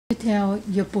tell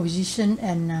your position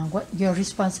and what your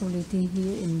responsibility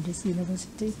here in this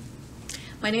university?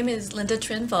 My name is Linda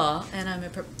Trinh Vo, and I'm a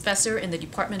professor in the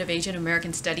Department of Asian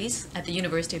American Studies at the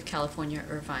University of California,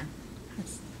 Irvine.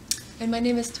 And my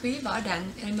name is Thuy Vo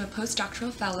Dang, and I'm a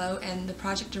postdoctoral fellow and the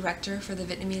project director for the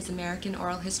Vietnamese American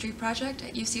Oral History Project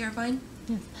at UC Irvine.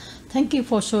 Yes. Thank you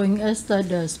for showing us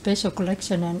the special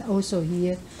collection, and also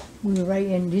here we're right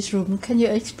in this room. Can you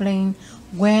explain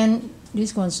when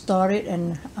this one started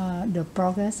and the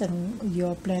progress and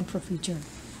your plan for future?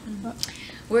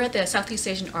 We're at the Southeast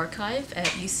Asian Archive at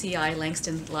UCI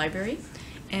Langston Library,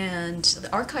 and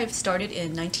the archive started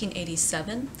in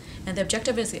 1987, and the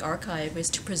objective of the archive is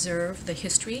to preserve the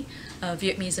history of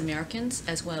Vietnamese Americans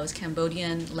as well as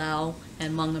Cambodian, Laos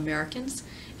and Hmong Americans.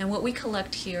 And what we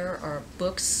collect here are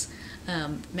books,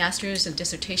 master's and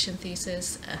dissertation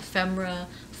thesis, ephemera,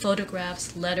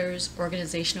 photographs, letters,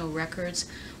 organizational records.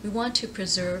 We want to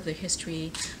preserve the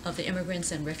history of the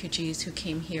immigrants and refugees who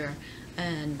came here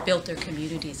and built their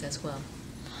communities as well.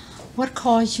 What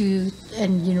caused you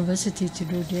and university to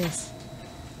do this?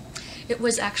 It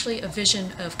was actually a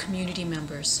vision of community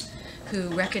members who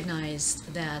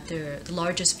recognized that the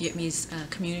largest Vietnamese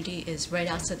community is right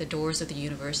outside the doors of the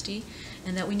university,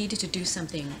 and that we needed to do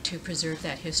something to preserve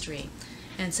that history.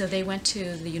 And so they went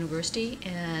to the university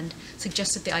and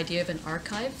suggested the idea of an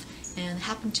archive, and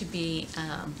happened to be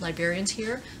librarians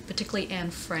here, particularly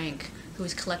Anne Frank, who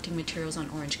was collecting materials on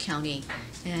Orange County,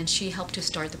 and she helped to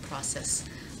start the process.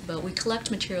 But we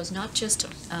collect materials not just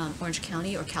Orange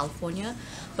County or California,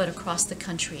 but across the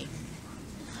country.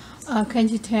 Can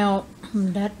you tell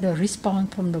that the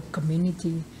response from the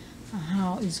community,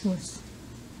 how it was?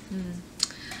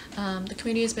 The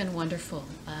community has been wonderful.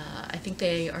 I think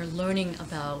they are learning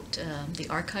about the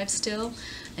archive still,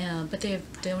 but they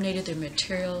have donated their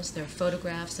materials, their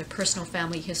photographs, their personal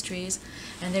family histories,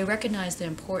 and they recognize the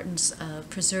importance of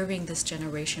preserving this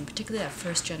generation, particularly that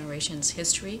first generation's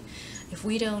history. If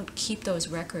we don't keep those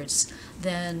records,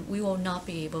 then we will not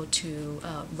be able to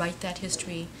write that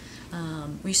history.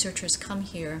 Researchers come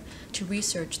here to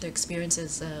research the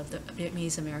experiences of the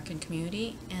Vietnamese American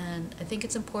community, and I think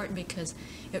it's important because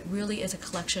it really is a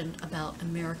collection about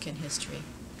American history.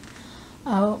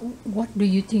 What do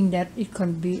you think that it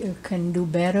can do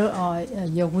better, or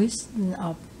your wish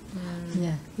of?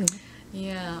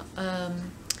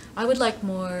 I would like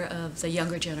more of the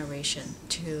younger generation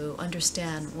to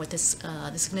understand what the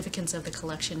significance of the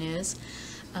collection is,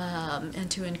 and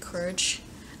to encourage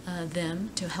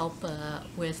them to help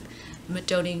with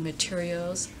donating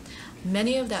materials.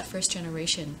 Many of that first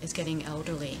generation is getting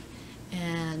elderly,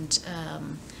 and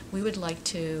we would like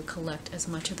to collect as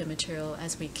much of the material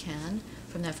as we can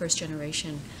from that first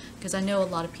generation, because I know a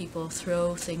lot of people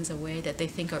throw things away that they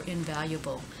think are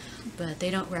invaluable, but they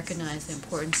don't recognize the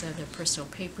importance of their personal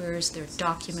papers, their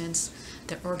documents,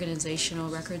 their organizational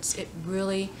records. It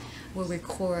really will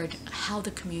record how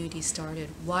the community started,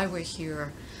 why we're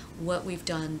here, what we've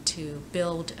done to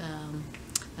build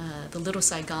the little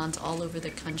Saigons all over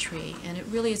the country, and it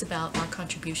really is about our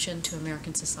contribution to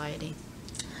American society.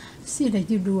 See that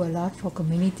you do a lot for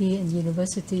community and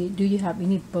university. Do you have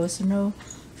any personal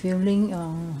feeling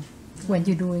when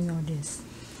you're doing all this?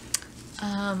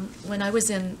 When I was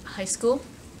in high school,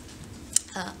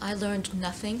 I learned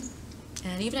nothing,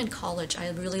 and even in college I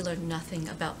really learned nothing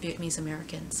about Vietnamese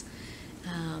Americans.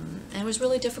 And it was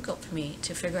really difficult for me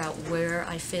to figure out where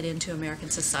I fit into American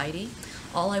society.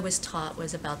 All I was taught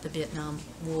was about the Vietnam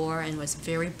War, and was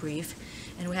very brief,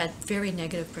 and we had very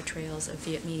negative portrayals of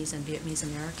Vietnamese and Vietnamese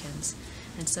Americans.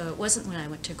 And so it wasn't when I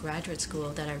went to graduate school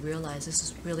that I realized this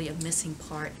is really a missing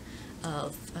part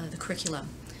of the curriculum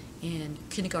in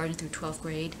kindergarten through 12th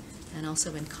grade, and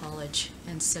also in college.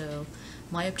 And so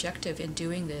my objective in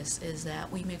doing this is that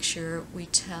we make sure we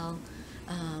tell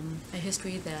a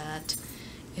history that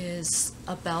is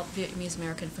about Vietnamese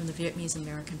American from the Vietnamese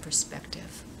American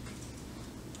perspective.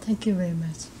 Thank you very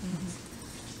much.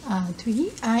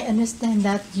 Thuy, I understand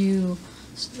that you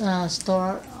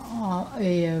start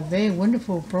a very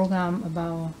wonderful program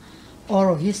about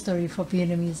oral history for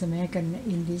Vietnamese American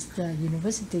in this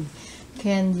university.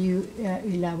 Can you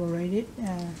elaborate it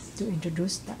to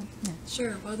introduce that? Yeah.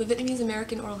 Sure. Well, the Vietnamese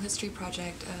American Oral History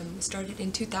Project started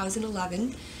in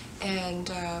 2011,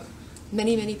 and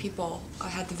many people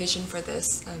had the vision for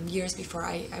this years before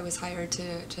I was hired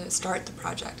to start the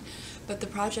project. But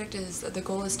the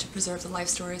goal is to preserve the life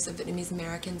stories of Vietnamese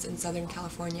Americans in Southern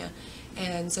California.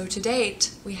 And so to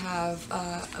date, we have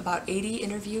about 80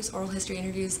 interviews, oral history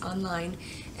interviews online,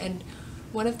 and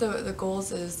one of the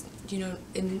goals is,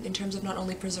 in terms of not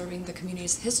only preserving the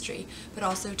community's history, but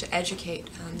also to educate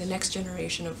the next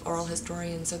generation of oral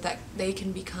historians so that they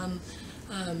can become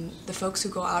the folks who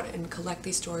go out and collect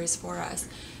these stories for us,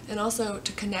 and also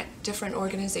to connect different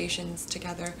organizations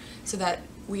together so that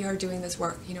we are doing this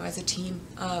work, as a team.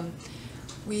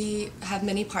 We have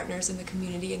many partners in the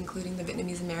community, including the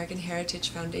Vietnamese American Heritage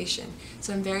Foundation.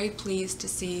 So I'm very pleased to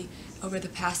see over the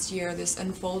past year this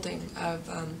unfolding of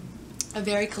a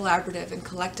very collaborative and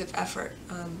collective effort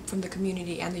from the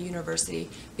community and the university,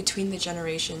 between the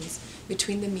generations,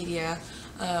 between the media,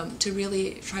 to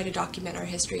really try to document our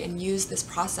history and use this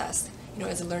process,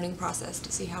 as a learning process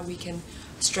to see how we can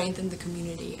strengthen the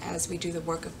community as we do the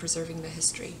work of preserving the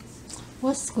history.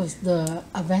 What was the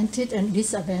advantage and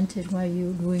disadvantage while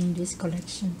you doing this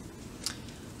collection?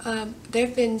 There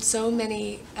have been so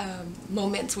many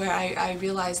moments where I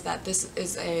realized that this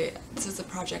is a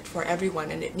project for everyone,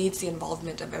 and it needs the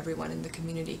involvement of everyone in the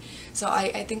community. So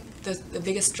I think the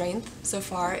biggest strength so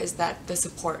far is that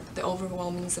the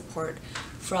overwhelming support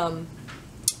from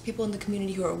people in the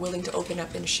community who are willing to open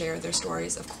up and share their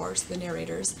stories, of course, the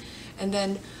narrators, and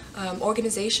then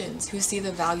organizations who see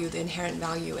the value, the inherent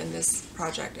value in this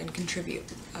project and contribute.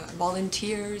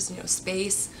 Volunteers,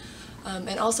 space,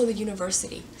 and also the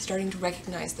university starting to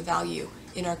recognize the value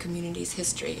in our community's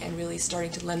history and really starting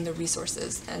to lend the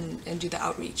resources and do the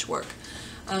outreach work.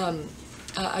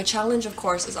 A challenge, of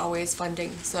course, is always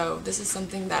funding. So this is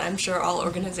something that I'm sure all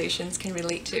organizations can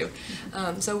relate to.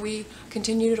 So we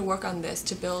continue to work on this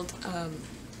to build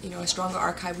a stronger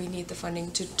archive. We need the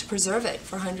funding to preserve it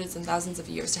for hundreds and thousands of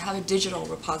years, to have a digital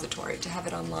repository, to have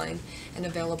it online and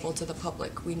available to the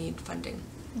public. We need funding.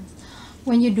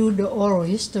 When you do the oral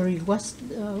history, what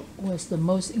was the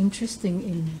most interesting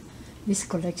in this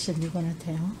collection you're going to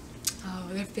tell? Oh,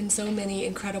 there have been so many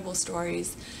incredible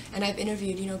stories, and I've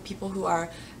interviewed, people who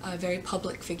are very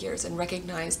public figures and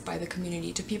recognized by the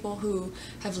community, to people who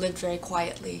have lived very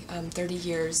quietly 30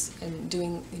 years and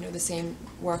doing, the same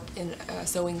work in a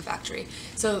sewing factory.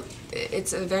 So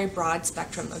it's a very broad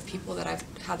spectrum of people that I've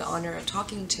had the honor of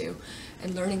talking to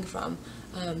and learning from.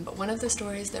 But one of the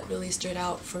stories that really stood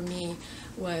out for me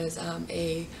was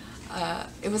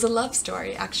it was a love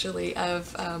story, actually,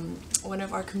 of one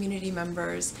of our community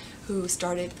members who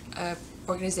started an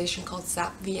organization called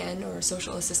SAP-VN, or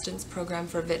Social Assistance Program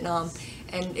for Vietnam.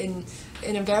 And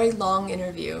in a very long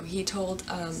interview, he told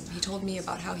me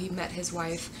about how he met his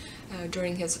wife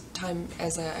during his time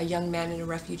as a young man in a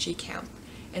refugee camp.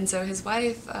 And so his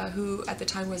wife, who at the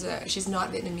time she's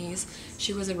not Vietnamese,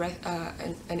 she was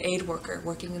an aid worker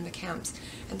working in the camps.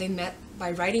 And they met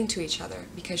by writing to each other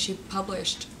because she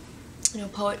published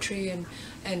poetry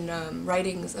and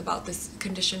writings about this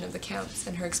condition of the camps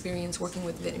and her experience working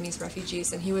with Vietnamese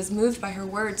refugees. And he was moved by her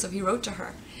words, so he wrote to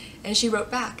her, and she wrote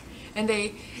back. And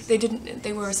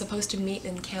they were supposed to meet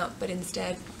in camp, but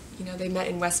instead, they met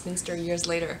in Westminster years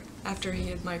later after he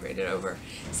had migrated over.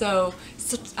 So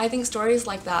I think stories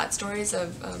like that, stories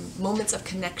of moments of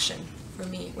connection for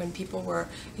me, when people were,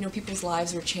 people's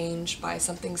lives were changed by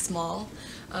something small.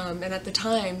 And at the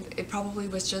time, it probably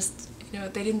was just,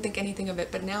 they didn't think anything of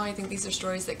it, but now I think these are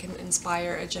stories that can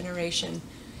inspire a generation.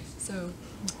 So,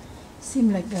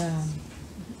 seem like a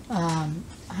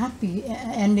happy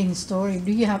ending story.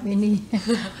 Do you have any?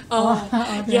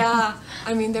 Yeah.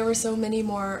 I mean, there were so many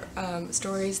more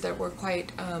stories that were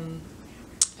quite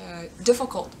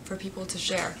difficult for people to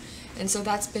share. And so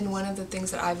that's been one of the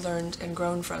things that I've learned and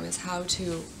grown from, is how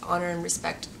to honor and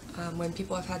respect when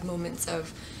people have had moments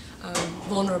of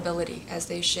vulnerability as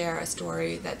they share a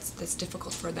story that's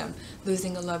difficult for them,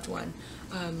 losing a loved one,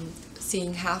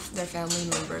 seeing half their family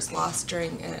members lost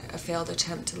during a failed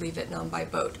attempt to leave Vietnam by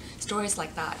boat. Stories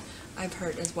like that I've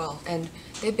heard as well, and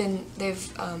they've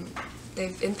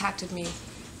impacted me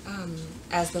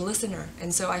as the listener.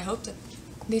 And so I hope that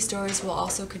these stories will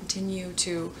also continue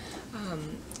to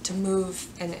move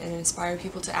and inspire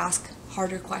people to ask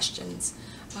harder questions,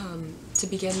 to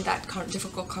begin that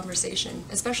difficult conversation.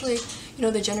 Especially,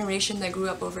 the generation that grew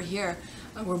up over here,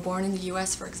 were born in the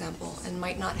U.S., for example, and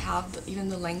might not have even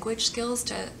the language skills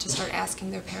to start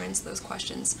asking their parents those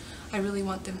questions. I really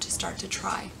want them to start to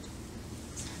try.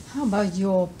 How about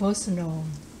your personal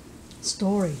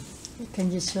story? Can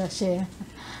you share?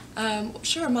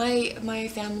 Sure. My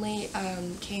family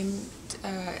came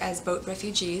as boat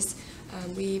refugees.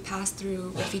 We passed through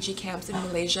refugee camps in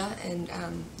Malaysia and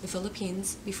the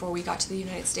Philippines before we got to the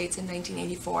United States in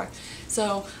 1984.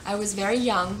 So I was very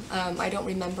young. I don't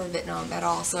remember Vietnam at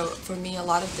all. So for me, a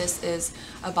lot of this is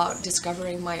about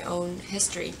discovering my own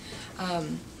history.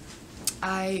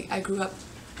 I grew up,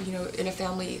 in a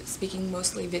family speaking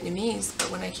mostly Vietnamese, but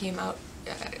when I came out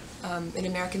in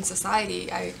American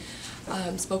society, I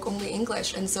spoke only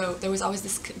English, and so there was always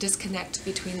this disconnect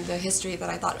between the history that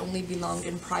I thought only belonged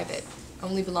in private,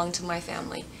 only belonged to my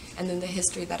family, and then the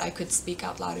history that I could speak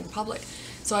out loud in public.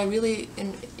 So I really,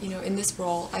 in this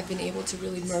role, I've been able to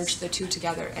really merge the two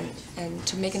together and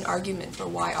to make an argument for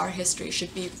why our history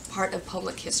should be part of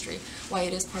public history, why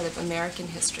it is part of American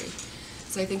history.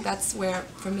 So I think that's where,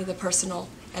 for me, the personal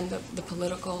and the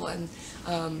political and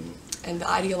the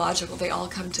ideological, they all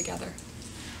come together.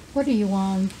 What do you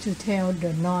want to tell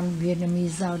the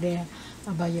non-Vietnamese out there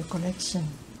about your collection?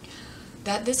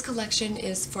 That this collection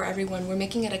is for everyone. We're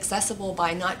making it accessible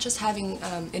by not just having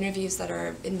interviews that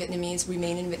are in Vietnamese,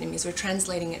 remain in Vietnamese. We're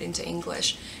translating it into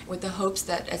English with the hopes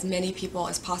that as many people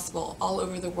as possible all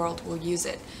over the world will use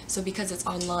it. So because it's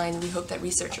online, we hope that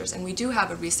researchers, and we do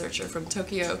have a researcher from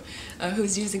Tokyo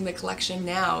who's using the collection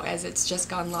now as it's just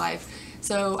gone live.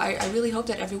 So I really hope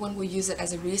that everyone will use it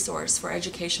as a resource for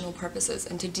educational purposes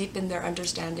and to deepen their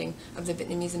understanding of the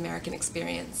Vietnamese American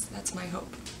experience. That's my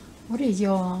hope. What is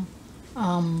your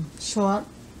short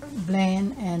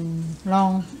plan and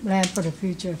long plan for the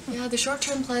future? Yeah, the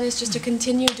short-term plan is just to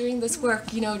continue doing this work,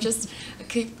 just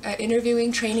keep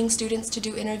interviewing, training students to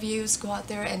do interviews, go out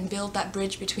there and build that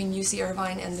bridge between UC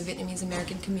Irvine and the Vietnamese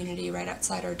American community right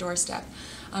outside our doorstep.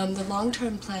 The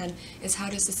long-term plan is how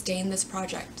to sustain this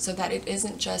project so that it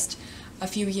isn't just a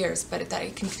few years, but that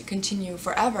it can continue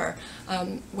forever,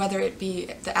 whether it be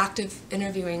the active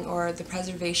interviewing or the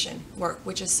preservation work,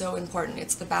 which is so important.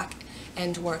 It's the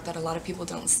back-end work that a lot of people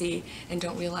don't see and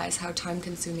don't realize how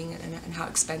time-consuming and how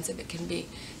expensive it can be.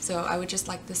 So I would just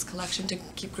like this collection to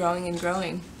keep growing and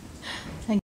growing. Thank